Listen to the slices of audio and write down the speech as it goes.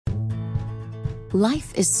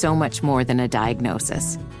Life is so much more than a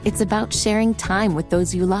diagnosis. It's about sharing time with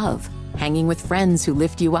those you love, hanging with friends who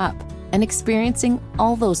lift you up, and experiencing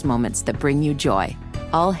all those moments that bring you joy.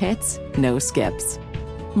 All hits, no skips.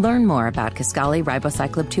 Learn more about Kisqali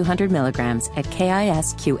Ribociclib 200 milligrams at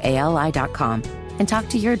KISQALI.com and talk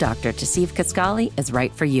to your doctor to see if Kisqali is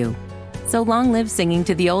right for you. So long live singing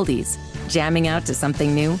to the oldies, jamming out to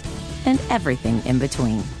something new, and everything in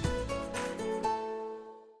between.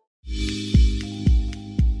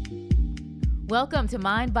 Welcome to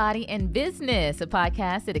Mind, Body, and Business, a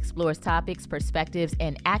podcast that explores topics, perspectives,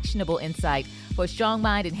 and actionable insight for a strong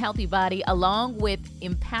mind and healthy body, along with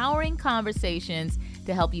empowering conversations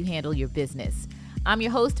to help you handle your business. I'm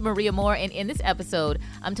your host, Maria Moore, and in this episode,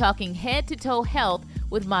 I'm talking head-to-toe health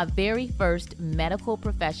with my very first medical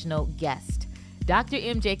professional guest, Dr.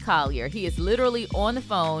 MJ Collier. He is literally on the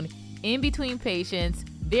phone, in between patients,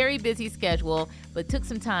 very busy schedule, but took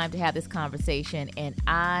some time to have this conversation, and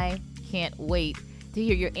I can't wait to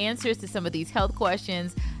hear your answers to some of these health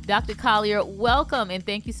questions. Dr. Collier, welcome, and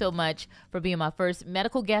thank you so much for being my first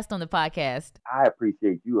medical guest on the podcast. I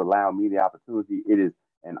appreciate you allowing me the opportunity. It is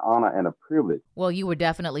an honor and a privilege. Well, you were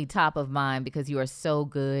definitely top of mind because you are so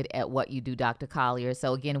good at what you do, Dr. Collier.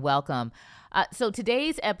 So again, welcome. So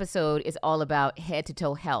today's episode is all about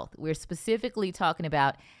head-to-toe health. We're specifically talking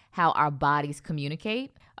about how our bodies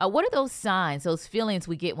communicate. What are those signs, those feelings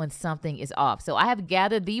we get when something is off? So I have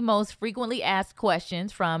gathered the most frequently asked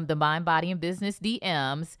questions from the Mind, Body, and Business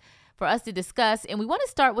DMs for us to discuss. And we want to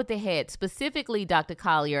start with the head, specifically, Dr.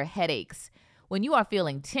 Collier, headaches. When you are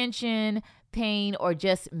feeling tension, pain, or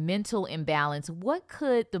just mental imbalance, what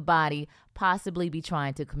could the body possibly be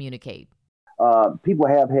trying to communicate? People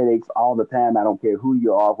have headaches all the time. I don't care who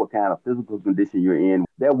you are, what kind of physical condition you're in.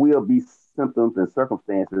 There will be symptoms and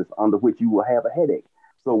circumstances under which you will have a headache.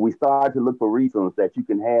 So we start to look for reasons that you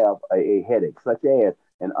can have a headache, such as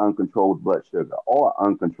an uncontrolled blood sugar or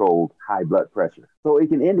uncontrolled high blood pressure. So it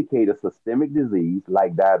can indicate a systemic disease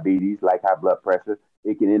like diabetes, like high blood pressure.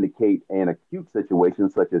 It can indicate an acute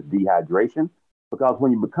situation such as dehydration, because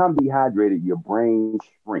when you become dehydrated, your brain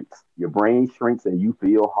shrinks. Your brain shrinks and you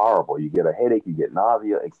feel horrible. You get a headache, you get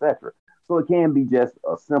nausea, etc. So it can be just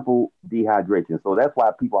a simple dehydration. So that's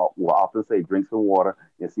why people will often say drink some water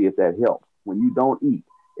and see if that helps. When you don't eat,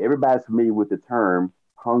 everybody's familiar with the term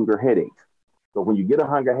hunger headaches. So when you get a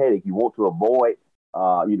hunger headache, you want to avoid,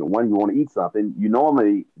 when you want to eat something, you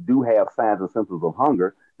normally do have signs and symptoms of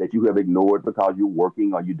hunger that you have ignored because you're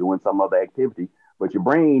working or you're doing some other activity. But your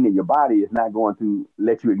brain and your body is not going to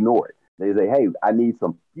let you ignore it. They say, hey, I need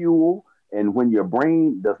some fuel. And when your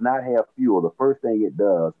brain does not have fuel, the first thing it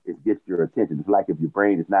does is get your attention. It's like if your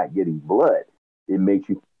brain is not getting blood, it makes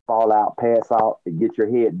you fall out, pass out, and get your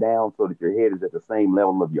head down so that your head is at the same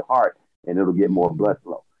level of your heart, and it'll get more blood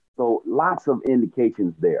flow. So lots of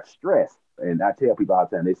indications there. Stress. And I tell people all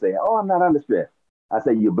the time, they say, oh, I'm not under stress. I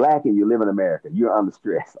say, you're Black and you live in America. You're under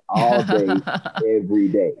stress all day, every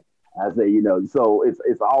day. I say, so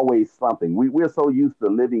it's always something. We're so used to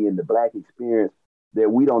living in the Black experience that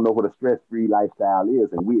we don't know what a stress-free lifestyle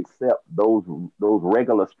is, and we accept those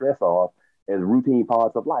regular stressors as routine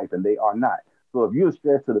parts of life, and they are not. So if you're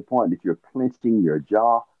stressed to the point that you're clenching your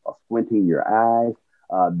jaw or squinting your eyes,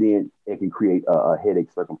 then it can create a headache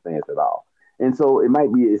circumstance at all. And so it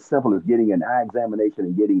might be as simple as getting an eye examination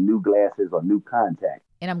and getting new glasses or new contacts.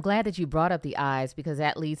 And I'm glad that you brought up the eyes, because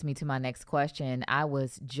that leads me to my next question. I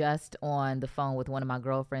was just on the phone with one of my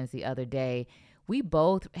girlfriends the other day. We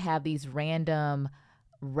both have these random,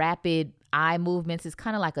 rapid eye movements. It's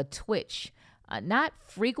kind of like a twitch, not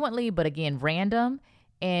frequently, but again, random.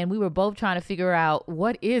 And we were both trying to figure out,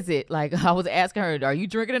 what is it? Like, I was asking her, are you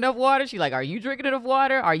drinking enough water? She's like, are you drinking enough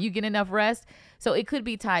water? Are you getting enough rest? So it could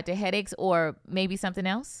be tied to headaches or maybe something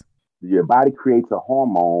else. Your body creates a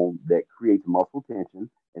hormone that creates muscle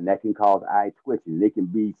tension, and that can cause eye twitching. It can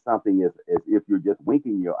be something as if you're just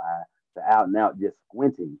winking your eye to out and out, just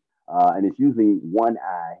squinting. And it's usually one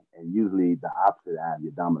eye and usually the opposite eye of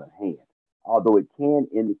your dominant hand. Although it can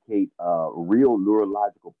indicate real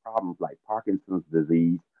neurological problems like Parkinson's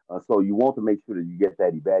disease. So you want to make sure that you get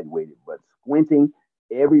that evaluated. But squinting,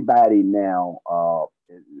 everybody now,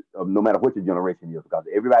 no matter what your generation is, because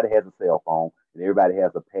everybody has a cell phone and everybody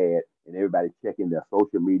has a pad and everybody's checking their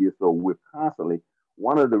social media. So we're constantly,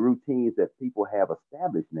 one of the routines that people have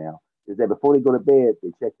established now is that before they go to bed, they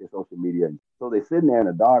check their social media. So they're sitting there in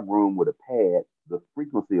a dark room with a pad, the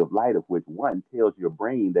frequency of light of which, one, tells your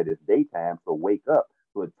brain that it's daytime, so wake up.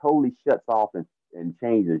 So it totally shuts off and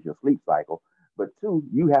changes your sleep cycle. But two,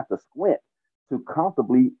 you have to squint to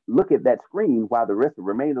comfortably look at that screen while the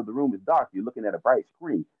remainder of the room is dark. You're looking at a bright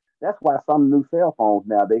screen. That's why some new cell phones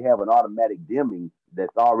now, they have an automatic dimming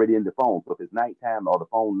that's already in the phone. So if it's nighttime or the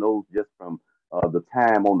phone knows just from the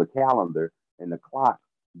time on the calendar and the clock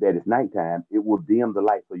that it's nighttime, it will dim the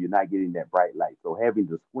light so you're not getting that bright light. So having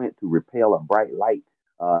to squint to repel a bright light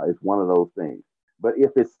is one of those things. But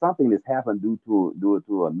if it's something that's happened due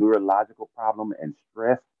to a neurological problem and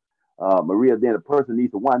stress, Maria, then a person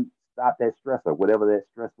needs to one stop that stressor, whatever that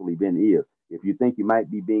stressful event is. If you think you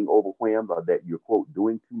might be being overwhelmed or that you're quote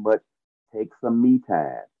doing too much, take some me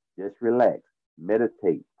time. Just relax,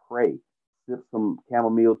 meditate, pray, sip some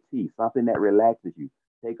chamomile tea, something that relaxes you.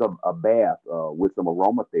 Take a bath with some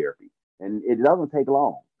aromatherapy, and it doesn't take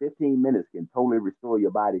long. 15 minutes can totally restore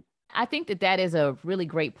your body. I think that that is a really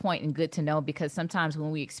great point and good to know, because sometimes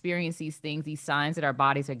when we experience these things, these signs that our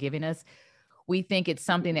bodies are giving us, we think it's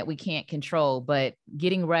something that we can't control. But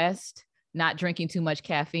getting rest, not drinking too much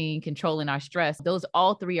caffeine, controlling our stress, those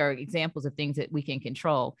all three are examples of things that we can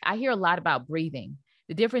control. I hear a lot about breathing,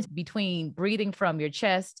 the difference between breathing from your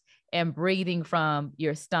chest and breathing from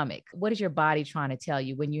your stomach. What is your body trying to tell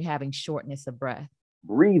you when you're having shortness of breath?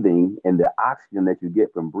 Breathing and the oxygen that you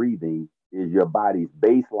get from breathing is your body's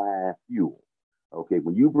baseline fuel. Okay,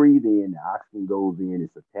 when you breathe in, the oxygen goes in,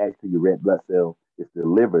 it's attached to your red blood cells, it's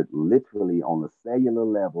delivered literally on a cellular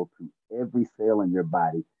level to every cell in your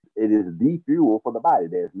body. It is the fuel for the body.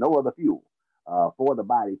 There's no other fuel for the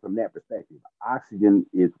body from that perspective. Oxygen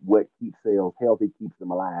is what keeps cells healthy, keeps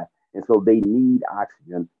them alive. And so they need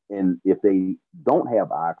oxygen. And if they don't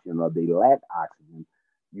have oxygen or they lack oxygen,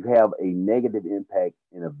 you have a negative impact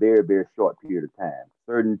in a very, very short period of time.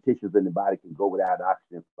 Certain tissues in the body can go without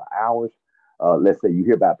oxygen for hours. Let's say you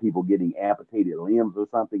hear about people getting amputated limbs or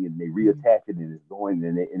something and they reattach it and it's going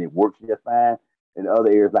and it works just fine. In other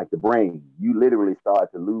areas like the brain, you literally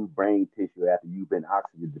start to lose brain tissue after you've been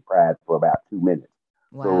oxygen deprived for about 2 minutes.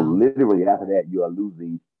 So Wow. literally after that, you are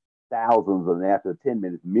losing thousands and after 10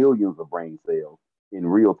 minutes, millions of brain cells in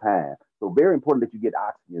real time. So very important that you get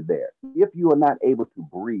oxygen there. If you are not able to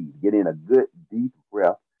breathe, get in a good deep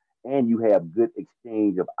breath, and you have good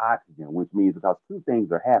exchange of oxygen, which means because two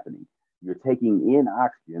things are happening. You're taking in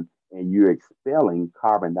oxygen and you're expelling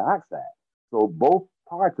carbon dioxide. So both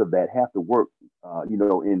parts of that have to work,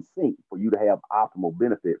 in sync for you to have optimal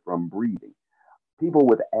benefit from breathing. People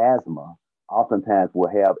with asthma oftentimes will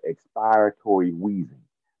have expiratory wheezing.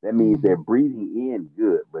 That means they're Mm. breathing in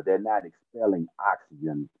good, but they're not expelling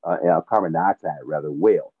oxygen, carbon dioxide rather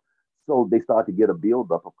well. So they start to get a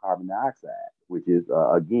buildup of carbon dioxide, which is,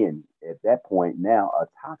 again, at that point now a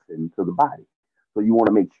toxin to the body. So you want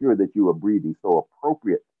to make sure that you are breathing. So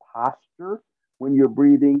appropriate posture when you're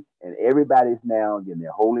breathing, and everybody's now, again,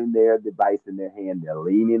 they're holding their device in their hand, they're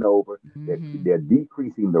leaning over, they're Hmm.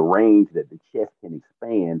 decreasing the range that the chest can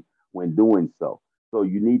expand when doing so. So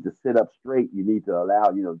you need to sit up straight. You need to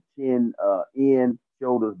allow, chin in,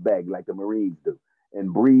 shoulders back, like the Marines do,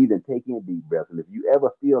 and breathe and take in deep breaths. And if you ever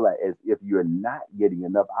feel like as if you're not getting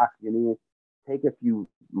enough oxygen in, take a few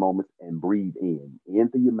moments and breathe in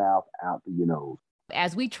through your mouth, out through your nose.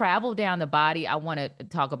 As we travel down the body, I want to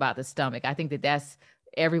talk about the stomach. I think that that's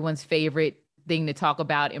everyone's favorite thing to talk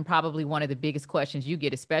about, and probably one of the biggest questions you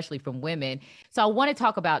get, especially from women. So I want to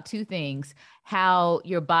talk about two things: how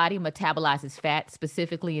your body metabolizes fat,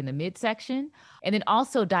 specifically in the midsection, and then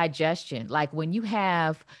also digestion. Like when you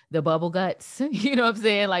have the bubble guts, you know what I'm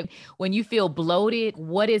saying? Like when you feel bloated,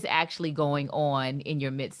 what is actually going on in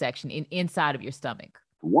your midsection, inside of your stomach?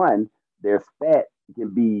 One, there's fat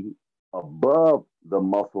can be above the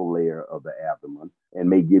muscle layer of the abdomen and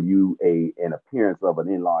may give you an appearance of an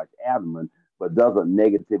enlarged abdomen, but doesn't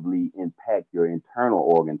negatively impact your internal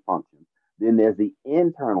organ function. Then there's the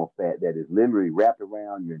internal fat that is literally wrapped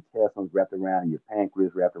around your intestines, wrapped around your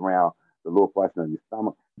pancreas, wrapped around the lower portion of your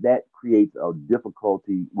stomach. That creates a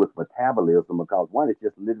difficulty with metabolism because one, it's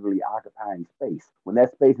just literally occupying space. When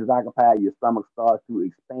that space is occupied, your stomach starts to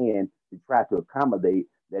expand to try to accommodate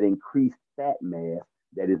that increased fat mass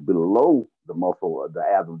that is below the muscle of the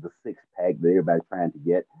abdomen, the six pack that everybody's trying to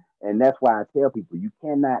get. And that's why I tell people you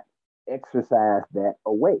cannot exercise that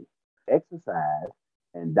away. Exercise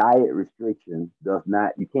and diet restriction does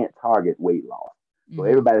not, you can't target weight loss. So Hmm.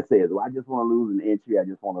 everybody says, well, I just want to lose an inch here, I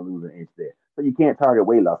just want to lose an inch there. So you can't target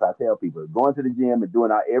weight loss. I tell people going to the gym and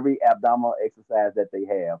doing every abdominal exercise that they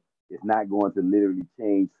have is not going to literally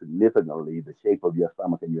change significantly the shape of your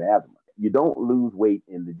stomach and your abdomen. You don't lose weight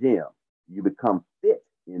in the gym. You become fit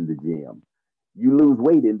in the gym. You lose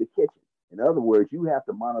weight in the kitchen. In other words, you have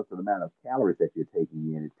to monitor the amount of calories that you're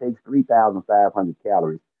taking in. It takes 3,500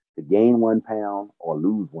 calories to gain 1 pound or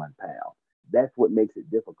lose 1 pound. That's what makes it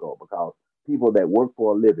difficult because people that work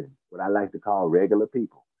for a living, what I like to call regular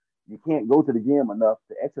people, You can't go to the gym enough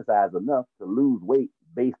to exercise enough to lose weight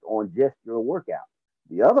based on just your workout.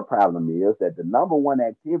 The other problem is that the number one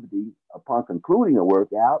activity upon concluding a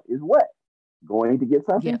workout is what? Going to get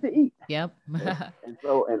something Yep. to eat. Yep.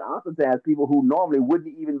 And oftentimes people who normally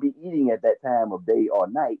wouldn't even be eating at that time of day or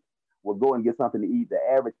night will go and get something to eat. The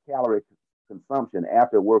average calorie consumption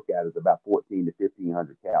after a workout is about 14 to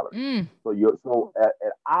 1500 calories. Mm. So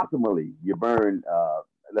optimally you burn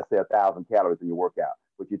let's say 1,000 calories in your workout,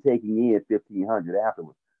 but you're taking in 1,500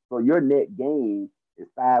 afterwards. So your net gain is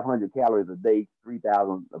 500 calories a day,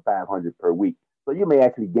 3,500 per week. So you may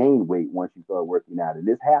actually gain weight once you start working out, and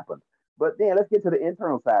this happens. But then let's get to the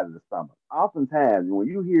internal side of the stomach. Oftentimes, when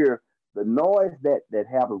you hear the noise that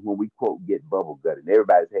happens when we quote get bubble gutted,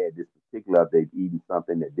 everybody's had this particular, they've eaten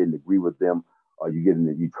something that didn't agree with them, or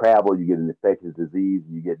you travel, you get an infectious disease,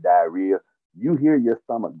 you get diarrhea. You hear your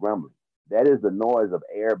stomach grumbling. That is the noise of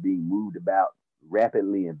air being moved about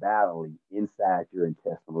rapidly and violently inside your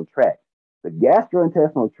intestinal tract. The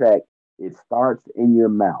gastrointestinal tract, it starts in your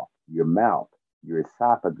mouth, your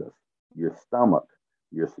esophagus, your stomach,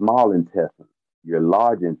 your small intestine, your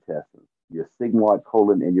large intestine, your sigmoid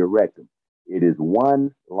colon, and your rectum. It is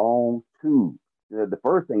one long tube. The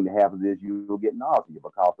first thing that happens is you'll get nausea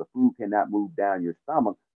because the food cannot move down your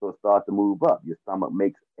stomach, so it starts to move up. Your stomach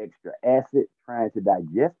makes extra acid trying to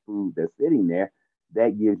digest food that's sitting there.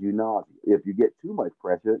 That gives you nausea. If you get too much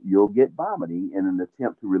pressure, you'll get vomiting in an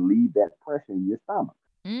attempt to relieve that pressure in your stomach.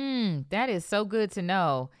 That is so good to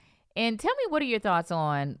know. And tell me, what are your thoughts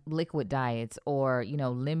on liquid diets or,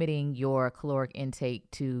 limiting your caloric intake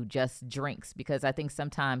to just drinks? Because I think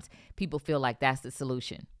sometimes people feel like that's the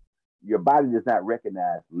solution. Your body does not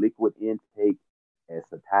recognize liquid intake as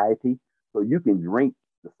satiety. So you can drink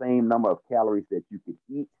the same number of calories that you could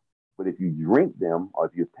eat, but if you drink them or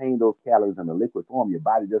if you obtain those calories in a liquid form, your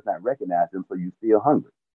body does not recognize them, so you feel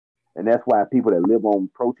hungry. And that's why people that live on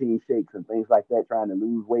protein shakes and things like that trying to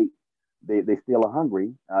lose weight, they still are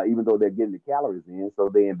hungry, even though they're getting the calories in. So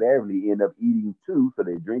they invariably end up eating too. So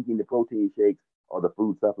they're drinking the protein shakes or the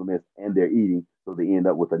food supplements and they're eating. So they end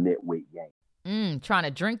up with a net weight gain. Trying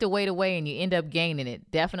to drink the weight away and you end up gaining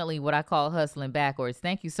it. Definitely what I call hustling backwards.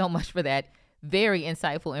 Thank you so much for that very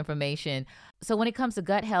insightful information. So when it comes to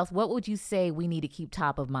gut health, what would you say we need to keep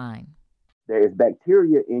top of mind? There is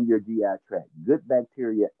bacteria in your GI tract, good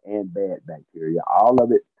bacteria and bad bacteria. All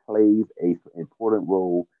of it plays a important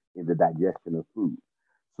role in the digestion of food.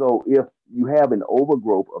 So if you have an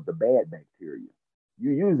overgrowth of the bad bacteria,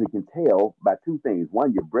 you usually can tell by two things.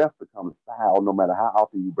 One, your breath becomes foul no matter how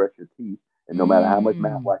often you brush your teeth and no matter how much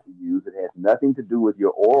Mm. mouthwash you use. It has nothing to do with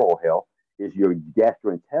your oral health. It's your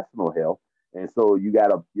gastrointestinal health. And so you got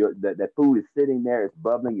that food is sitting there, it's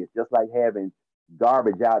bubbling. It's just like having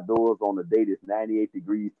garbage outdoors on a day that's 98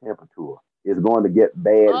 degrees temperature. It's going to get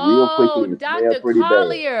bad real quickly Oh, and smell Dr. pretty bad.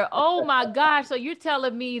 Collier. Oh my gosh. So you're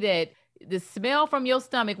telling me that the smell from your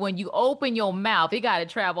stomach when you open your mouth, it got to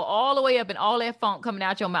travel all the way up and all that funk coming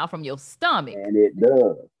out your mouth from your stomach. And it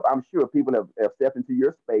does. I'm sure people have stepped into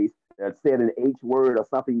your space and said an H word or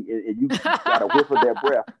something, and you got a whiff of their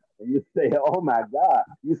breath. And you say, oh my God.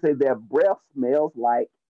 You say their breath smells like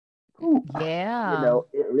poop. Yeah.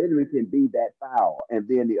 It literally can be that foul. And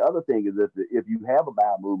then the other thing is if you have a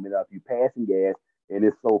bowel movement, if you passing gas and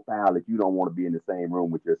it's so foul that you don't want to be in the same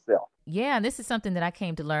room with yourself. Yeah. And this is something that I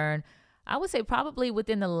came to learn, I would say probably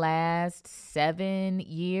within the last 7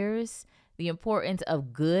 years, the importance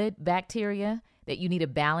of good bacteria, that you need a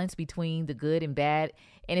balance between the good and bad.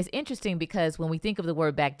 And it's interesting because when we think of the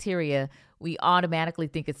word bacteria, we automatically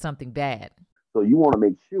think it's something bad. So you want to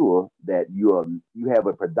make sure that you have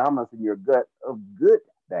a predominance in your gut of good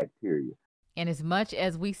bacteria. And as much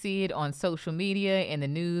as we see it on social media, in the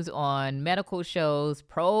news, on medical shows,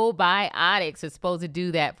 probiotics are supposed to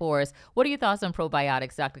do that for us. What are your thoughts on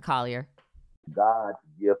probiotics, Dr. Collier? God's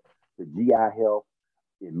gift to GI health,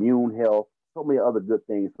 immune health, so many other good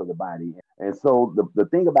things for the body. And so the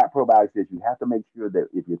thing about probiotics is you have to make sure that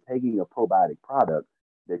if you're taking a probiotic product,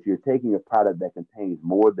 that you're taking a product that contains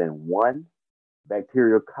more than one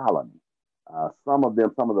bacterial colony. Some of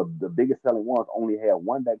the biggest selling ones only have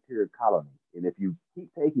one bacterial colony. And if you keep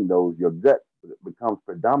taking those, your gut becomes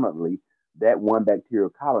predominantly that one bacterial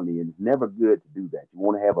colony. And it's never good to do that. You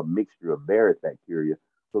want to have a mixture of various bacteria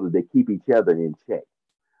so that they keep each other in check.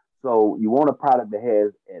 So you want a product that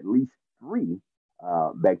has at least three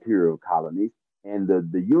bacterial colonies. And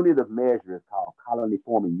the unit of measure is called colony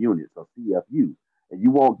forming units or CFUs. And you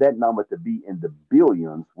want that number to be in the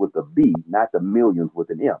billions with a B, not the millions with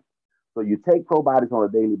an M. So you take probiotics on a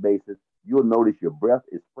daily basis, you'll notice your breath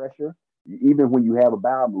is fresher, Even when you have a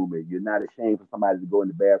bowel movement, you're not ashamed for somebody to go in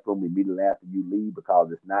the bathroom immediately after you leave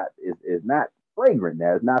because it's not fragrant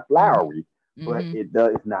now, it's not flowery, but Mm-hmm.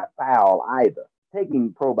 it's not foul either.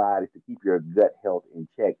 Taking probiotics to keep your gut health in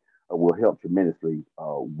check will help tremendously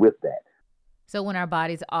with that. So when our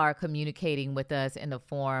bodies are communicating with us in the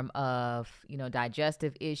form of,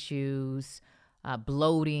 digestive issues,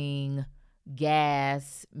 bloating,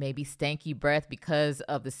 gas, maybe stanky breath because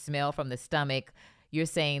of the smell from the stomach, you're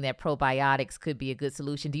saying that probiotics could be a good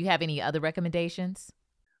solution. Do you have any other recommendations?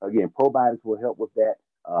 Again, probiotics will help with that.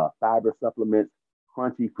 Fiber supplements,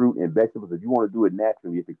 crunchy fruit and vegetables. If you want to do it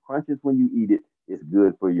naturally, if it crunches when you eat it, it's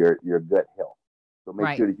good for your gut health. So make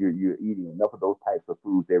Right. sure that you're eating enough of those types of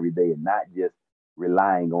foods every day and not just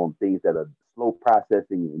relying on things that are slow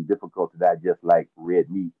processing and difficult to digest, like red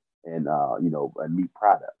meat and meat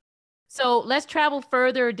products. So let's travel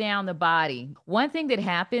further down the body. One thing that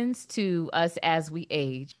happens to us as we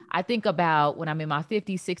age, I think about when I'm in my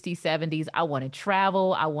 50s, 60s, 70s, I want to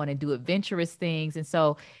travel, I want to do adventurous things. And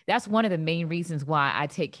so that's one of the main reasons why I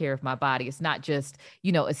take care of my body. It's not just,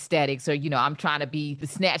 aesthetics or, I'm trying to be the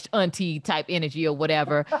snatched auntie type energy or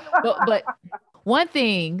whatever. But one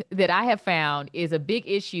thing that I have found is a big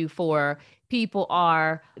issue for people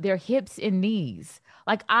are their hips and knees.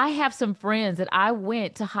 Like I have some friends that I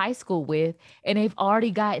went to high school with and they've already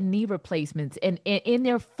gotten knee replacements and in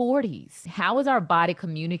their 40s. How is our body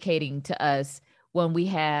communicating to us when we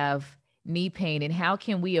have knee pain and how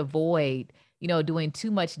can we avoid, doing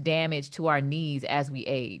too much damage to our knees as we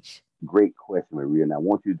age? Great question, Maria. And I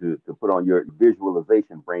want you to put on your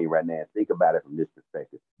visualization brain right now and think about it from this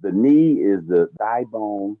perspective. The knee is the thigh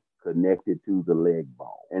bone connected to the leg bone.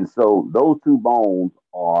 And so those two bones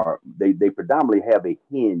they predominantly have a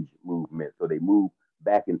hinge movement. So they move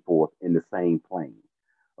back and forth in the same plane.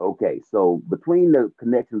 Okay, so between the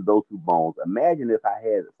connections of those two bones, imagine if I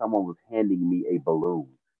had someone was handing me a balloon.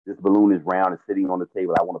 This balloon is round and sitting on the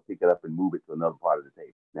table. I want to pick it up and move it to another part of the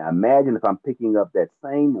table. Now imagine if I'm picking up that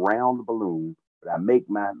same round balloon, but I make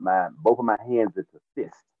my both of my hands into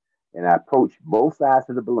fists, and I approach both sides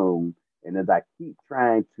of the balloon, and as I keep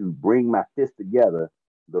trying to bring my fist together,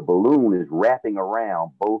 the balloon is wrapping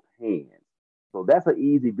around both hands. So that's an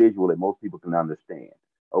easy visual that most people can understand.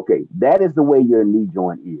 Okay, that is the way your knee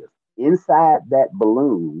joint is. Inside that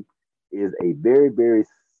balloon is a very, very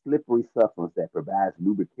slippery substance that provides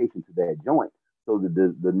lubrication to that joint so that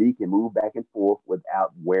the knee can move back and forth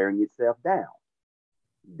without wearing itself down.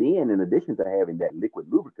 Then, in addition to having that liquid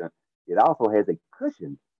lubricant, it also has a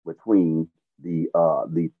cushion between the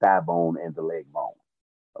thigh bone and the leg bone.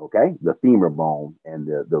 Okay, the femur bone and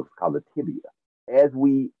the called the tibia. As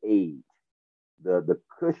we age, the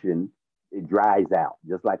cushion it dries out,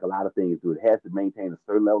 just like a lot of things do. It has to maintain a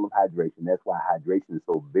certain level of hydration. That's why hydration is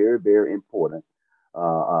so very, very important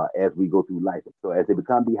as we go through life. So as they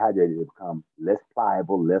become dehydrated, they become less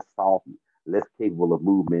pliable, less soft, less capable of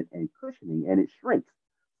movement and cushioning, and it shrinks.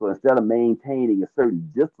 So instead of maintaining a certain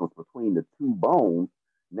distance between the two bones,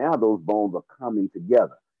 now those bones are coming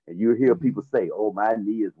together. And you hear people Mhm. say, "Oh, my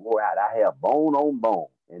knee is wore out. I have bone on bone."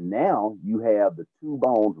 And now you have the two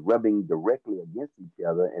bones rubbing directly against each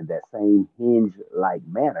other in that same hinge like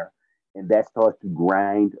manner. And that starts to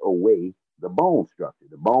grind away the bone structure.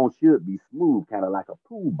 The bone should be smooth, kind of like a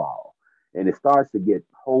pool ball. And it starts to get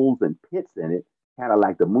holes and pits in it, kind of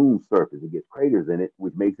like the moon's surface. It gets craters in it,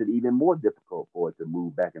 which makes it even more difficult for it to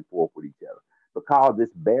move back and forth with each other. Because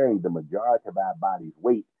it's bearing the majority of our body's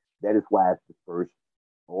weight, that is why it's the first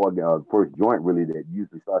organ, first joint really that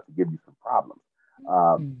usually starts to give you some problems.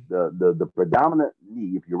 Mm. The predominant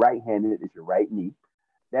knee, if you're right-handed, it's your right knee.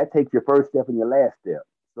 That takes your first step and your last step.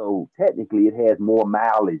 So technically, it has more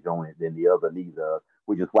mileage on it than the other knee does,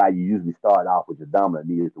 which is why you usually start off with your dominant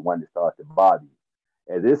knee is the one that starts to bother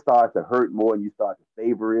you. As it starts to hurt more and you start to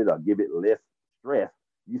favor it or give it less stress,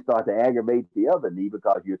 you start to aggravate the other knee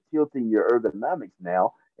because you're tilting your ergonomics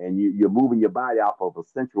now and you're moving your body off of a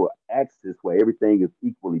central axis where everything is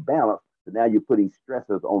equally balanced. So now you're putting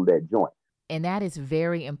stressors on that joint. And that is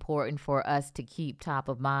very important for us to keep top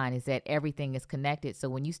of mind is that everything is connected. So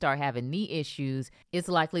when you start having knee issues, it's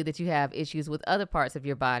likely that you have issues with other parts of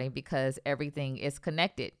your body because everything is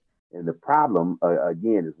connected. And the problem,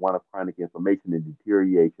 again, is one of chronic inflammation and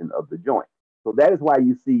deterioration of the joint. So that is why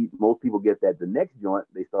you see most people get that the next joint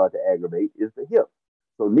they start to aggravate is the hip.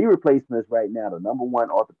 So knee replacement is right now the number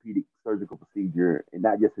one orthopedic surgical procedure, and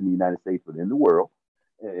not just in the United States, but in the world.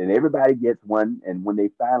 And everybody gets one. And when they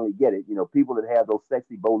finally get it, people that have those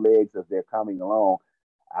sexy bow legs as they're coming along,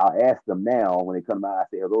 I'll ask them now when they come out. I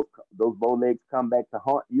say, "Are those bow legs come back to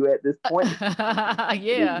haunt you at this point?"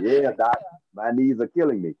 Yeah. Yeah, doc, my knees are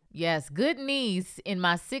killing me. Yes, good knees in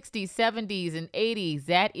my 60s, 70s, and 80s.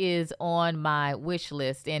 That is on my wish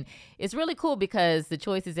list. And it's really cool because the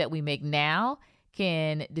choices that we make now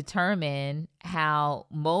can determine how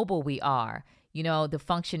mobile we are, the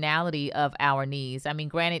functionality of our knees. I mean,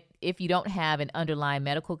 granted, if you don't have an underlying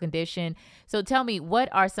medical condition. So tell me, what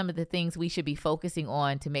are some of the things we should be focusing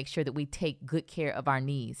on to make sure that we take good care of our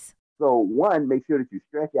knees? So one, make sure that you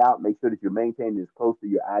stretch out, make sure that you're maintaining as close to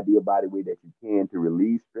your ideal body weight that you can to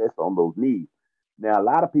relieve stress on those knees. Now, a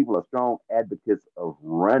lot of people are strong advocates of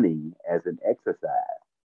running as an exercise.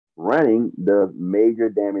 Running does major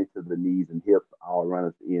damage to the knees and hips. All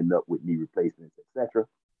runners end up with knee replacements, etc.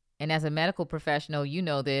 And as a medical professional, you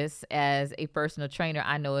know this. As a personal trainer,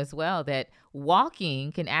 I know as well that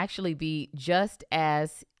walking can actually be just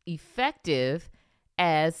as effective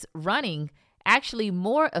as running, actually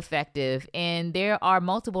more effective. And there are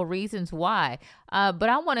multiple reasons why. But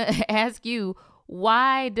I want to ask you,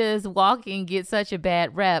 why does walking get such a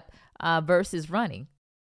bad rep versus running?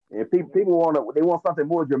 And people want something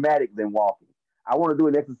more dramatic than walking. I want to do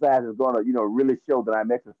an exercise that's going to really show that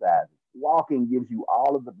I'm exercising. Walking gives you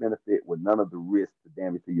all of the benefit with none of the risk to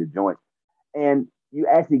damage to your joints, and you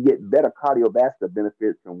actually get better cardiovascular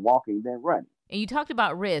benefits from walking than running. And you talked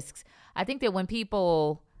about risks. I think that when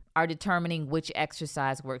people are determining which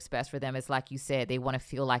exercise works best for them, it's like you said, they want to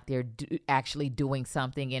feel like they're actually doing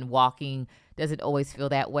something, and walking doesn't always feel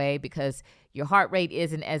that way because your heart rate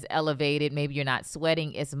isn't as elevated. Maybe you're not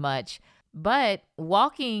sweating as much, but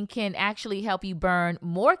walking can actually help you burn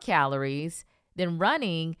more calories than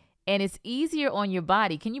running, and it's easier on your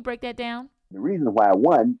body. Can you break that down? The reason why,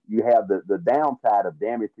 one, you have the downside of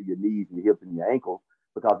damage to your knees, your hips, and your ankles,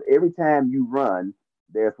 because every time you run,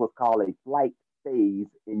 there's what's called a flight phase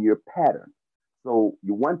in your pattern. So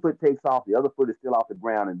your one foot takes off, the other foot is still off the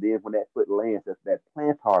ground, and then when that foot lands, that's that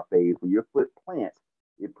plantar phase. When your foot plants,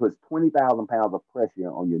 it puts 20,000 pounds of pressure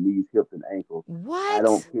on your knees, hips, and ankles. I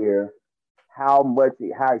don't What? care how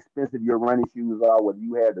expensive your running shoes are, whether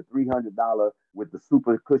you have the $300 with the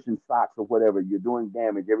super cushion socks or whatever, you're doing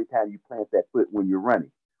damage every time you plant that foot when you're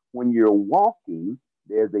running. When you're walking,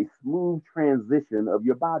 there's a smooth transition of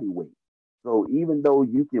your body weight. So even though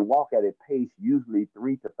you can walk at a pace usually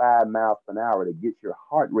 3 to 5 miles per hour to get your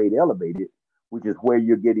heart rate elevated, which is where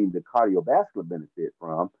you're getting the cardiovascular benefit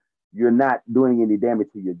from, you're not doing any damage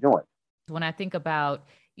to your joints. When I think about,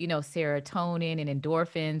 serotonin and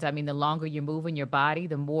endorphins, I mean, the longer you're moving your body,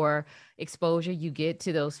 the more exposure you get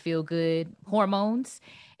to those feel good hormones.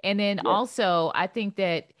 And then Yes. also, I think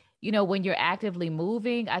that, when you're actively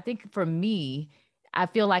moving, I think for me, I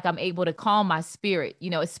feel like I'm able to calm my spirit,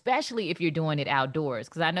 especially if you're doing it outdoors.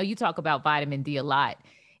 Cause I know you talk about vitamin D a lot.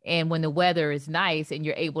 And when the weather is nice and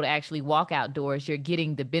you're able to actually walk outdoors, you're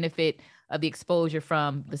getting the benefit of the exposure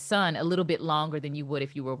from the sun a little bit longer than you would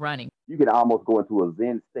if you were running. You can almost go into a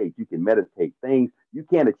Zen state. You can meditate. Things you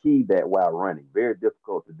can't achieve that while running. Very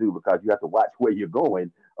difficult to do because you have to watch where you're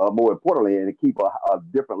going. More importantly, and to keep a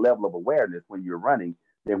different level of awareness when you're running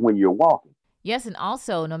than when you're walking. Yes, and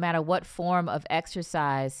also, no matter what form of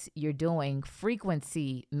exercise you're doing,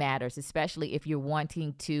 frequency matters, especially if you're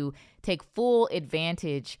wanting to take full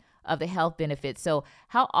advantage of the health benefits. So,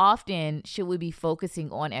 how often should we be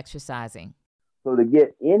focusing on exercising? So to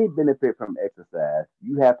get any benefit from exercise,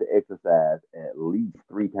 you have to exercise at least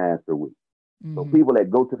 3 times per week. So Hmm. people that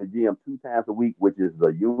go to the gym 2 times a week, which is the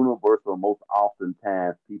universal most often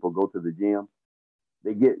times people go to the gym,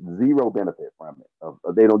 they get zero benefit from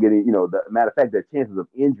it. They don't get any, the matter of fact, their chances of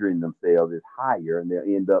injuring themselves is higher, and they'll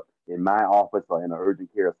end up in my office or in an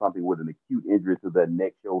urgent care or something with an acute injury to their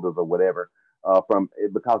neck, shoulders, or whatever, from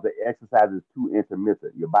it because the exercise is too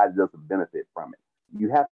intermittent. Your body doesn't benefit from it. You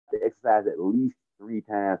have to exercise at least 3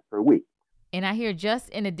 times per week. And I hear just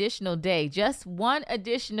an additional day, just one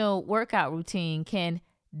additional workout routine can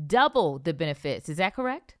double the benefits. Is that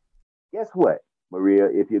correct? Guess what, Maria?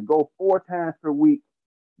 If you go 4 times per week,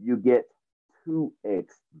 you get 2x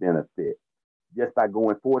benefit just by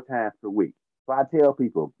going 4 times per week. So I tell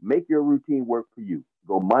people, make your routine work for you.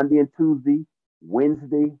 Go Monday and Tuesday,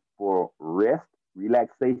 Wednesday for rest,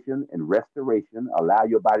 relaxation, and restoration. Allow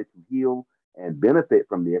your body to heal and benefit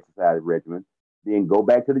from the exercise regimen. Then go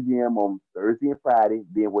back to the gym on Thursday and Friday.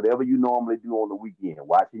 Then whatever you normally do on the weekend,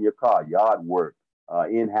 washing your car, yard work,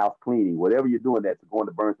 in-house cleaning, whatever you're doing that's going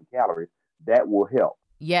to burn some calories, that will help.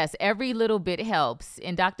 Yes, every little bit helps.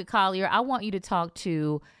 And Dr. Collier, I want you to talk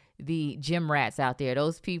to the gym rats out there,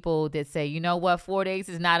 those people that say, you know what, 4 days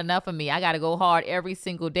is not enough for me. I got to go hard every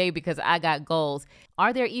single day because I got goals.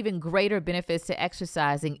 Are there even greater benefits to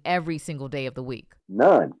exercising every single day of the week?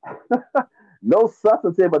 None. No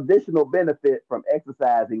substantive additional benefit from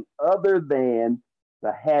exercising other than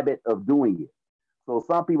the habit of doing it. So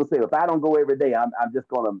some people say, if I don't go every day, I'm just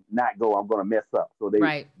going to not go. I'm going to mess up. So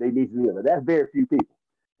Right. they need to do it. That's very few people.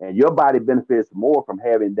 And your body benefits more from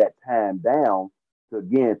having that time down to,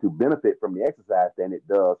 again, to benefit from the exercise than it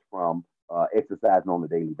does from exercising on a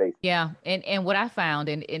daily basis. Yeah. And what I found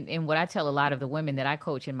and what I tell a lot of the women that I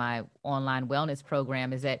coach in my online wellness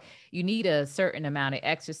program is that you need a certain amount of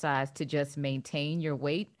exercise to just maintain your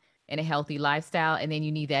weight and a healthy lifestyle. And then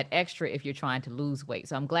you need that extra if you're trying to lose weight.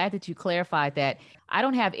 So I'm glad that you clarified that. I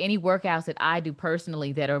don't have any workouts that I do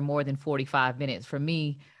personally that are more than 45 minutes. For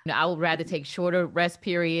me, I would rather take shorter rest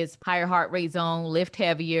periods, higher heart rate zone, lift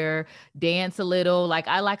heavier, dance a little. Like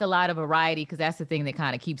I like a lot of variety because that's the thing that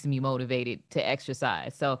kind of keeps me motivated to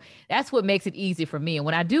exercise. So that's what makes it easy for me. And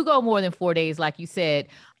when I do go more than 4 days, like you said,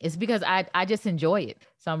 it's because I just enjoy it.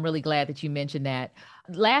 So I'm really glad that you mentioned that.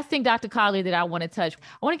 Last thing, Dr. Collier, that I want to touch,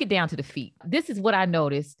 I want to get down to the feet. This is what I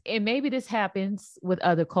noticed, and maybe this happens with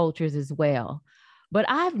other cultures as well. But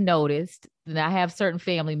I've noticed that I have certain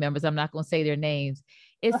family members, I'm not going to say their names.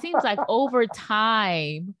 It seems like over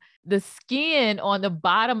time, the skin on the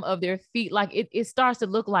bottom of their feet, like it starts to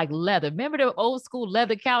look like leather. Remember the old school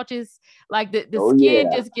leather couches? Like the Oh, skin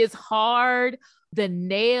yeah. just gets hard, the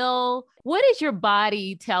nail. What is your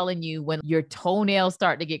body telling you when your toenails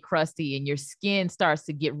start to get crusty and your skin starts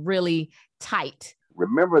to get really tight?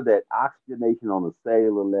 Remember that oxygenation on a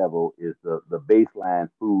cellular level is the baseline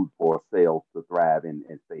food for cells to thrive and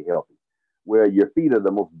stay healthy. Where your feet are the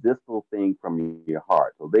most distal thing from your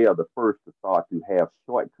heart. So they are the first to start to have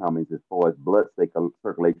shortcomings as far as blood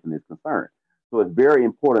circulation is concerned. So it's very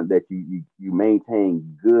important that you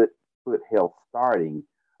maintain good foot health starting.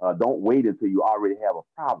 Don't wait until you already have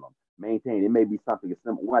a problem. Maintain. It may be something as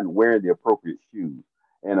simple one, wearing the appropriate shoes.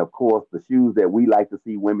 And of course, the shoes that we like to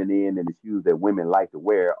see women in and the shoes that women like to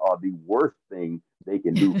wear are the worst thing they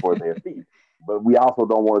can do for their feet. But we also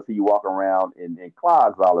don't want to see you walking around in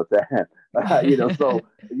clogs all the time. So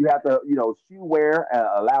you have to, shoe wear,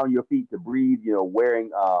 allowing your feet to breathe,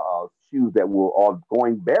 wearing shoes that will, or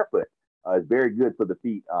going barefoot is very good for the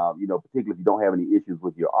feet, particularly if you don't have any issues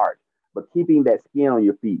with your arch. But keeping that skin on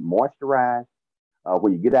your feet moisturized,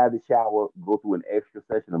 when you get out of the shower, go through an extra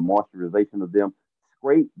session of moisturization of them,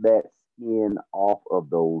 scrape that skin off of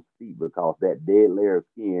those feet because that dead layer of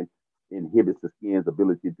skin inhibits the skin's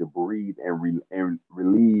ability to breathe and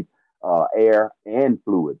relieve air and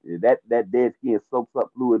fluid. That dead skin soaks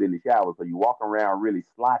up fluid in the shower, so you walk around really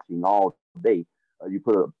sloshing all day.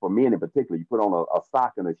 For men in particular, you put on a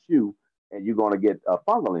sock and a shoe, and you're going to get a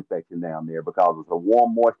fungal infection down there because it's a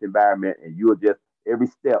warm, moist environment, and you're just every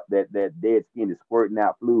step that dead skin is squirting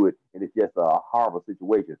out fluid, and it's just a horrible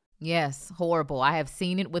situation. Yes, horrible. I have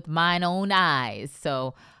seen it with mine own eyes.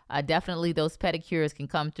 So definitely those pedicures can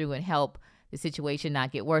come through and help the situation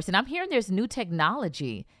not get worse. And I'm hearing there's new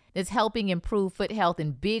technology that's helping improve foot health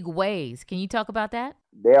in big ways. Can you talk about that?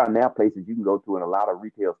 There are now places you can go to in a lot of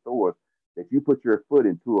retail stores that you put your foot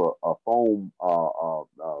into a foam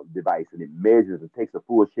device, and it measures, it takes a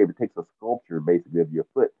full shape, it takes a sculpture basically of your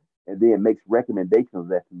foot, and then makes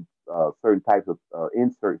recommendations as to certain types of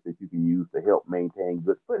inserts that you can use to help maintain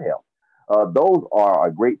good foot health. Those are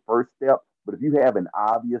a great first step, but if you have an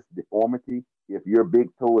obvious deformity, if your big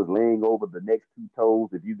toe is laying over the next two toes,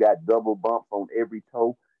 if you got double bumps on every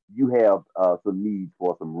toe, you have some needs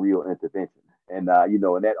for some real intervention. And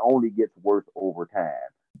that only gets worse over time.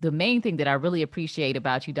 The main thing that I really appreciate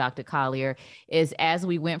about you, Dr. Collier, is as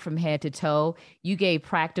we went from head to toe, you gave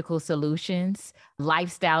practical solutions,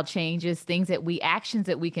 lifestyle changes, actions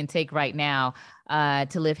that we can take right now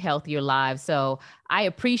to live healthier lives. So I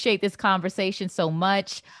appreciate this conversation so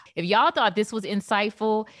much. If y'all thought this was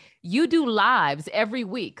insightful, you do lives every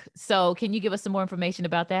week. So can you give us some more information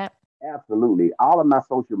about that? Absolutely. All of my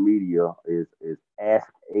social media is ask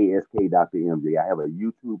Dr. MJ. I have a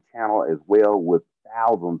YouTube channel as well with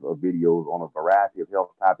thousands of videos on a variety of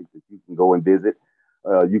health topics that you can go and visit.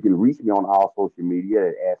 You can reach me on all social media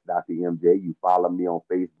at Ask Dr. MJ. You follow me on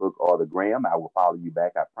Facebook or the Gram. I will follow you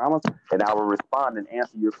back, I promise. And I will respond and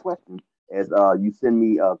answer your questions as you send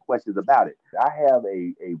me questions about it. I have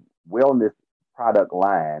a wellness product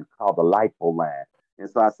line called the Lipo line. And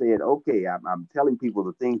so I said, okay, I'm telling people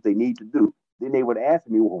the things they need to do. Then they would ask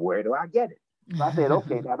me, well, where do I get it? So I said,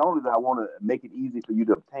 okay, not only do I want to make it easy for you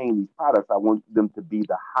to obtain these products, I want them to be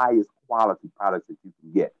the highest quality products that you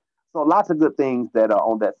can get. So lots of good things that are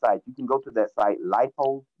on that site. You can go to that site,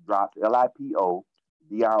 lipos,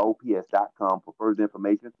 lipodrops.com for further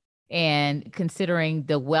information. And considering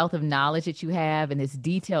the wealth of knowledge that you have and this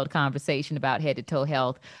detailed conversation about head to toe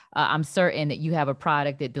health, I'm certain that you have a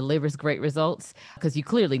product that delivers great results because you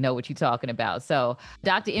clearly know what you're talking about. So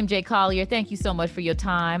Dr. MJ Collier, thank you so much for your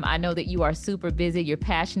time. I know that you are super busy. You're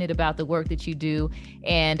passionate about the work that you do,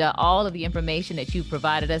 and all of the information that you've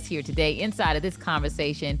provided us here today inside of this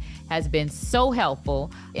conversation has been so helpful.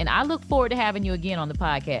 And I look forward to having you again on the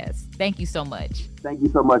podcast. Thank you so much. Thank you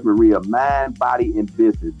so much, Maria. Mind, body, and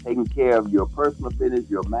business. Taking care of your personal fitness,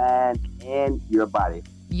 your mind, and your body.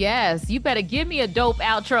 Yes, you better give me a dope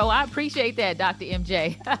outro. I appreciate that, Dr.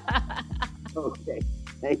 MJ. Okay.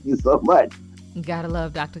 Thank you so much. Gotta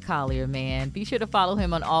love Dr. Collier, man. Be sure to follow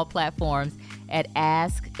him on all platforms at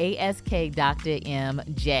Ask Dr.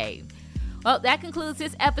 MJ. Well, that concludes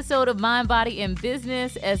this episode of Mind, Body, and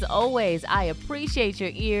Business. As always, I appreciate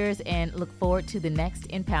your ears and look forward to the next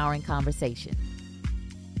empowering conversation.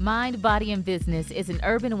 Mind, Body, and Business is an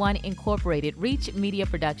Urban One Incorporated Reach Media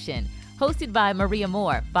production, hosted by Maria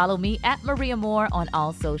Moore. Follow me at Maria Moore on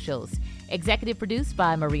all socials. Executive produced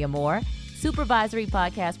by Maria Moore. Supervisory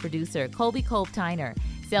podcast producer Colby Kolb-Tyner.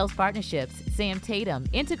 Sales partnerships Sam Tatum.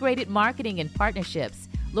 Integrated marketing and partnerships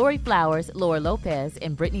Lori Flowers, Laura Lopez,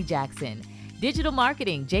 and Brittany Jackson. Digital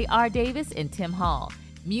marketing J.R. Davis and Tim Hall.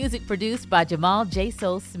 Music produced by Jamal J.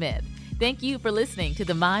 Soul Smith. Thank you for listening to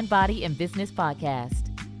the Mind, Body, and Business podcast.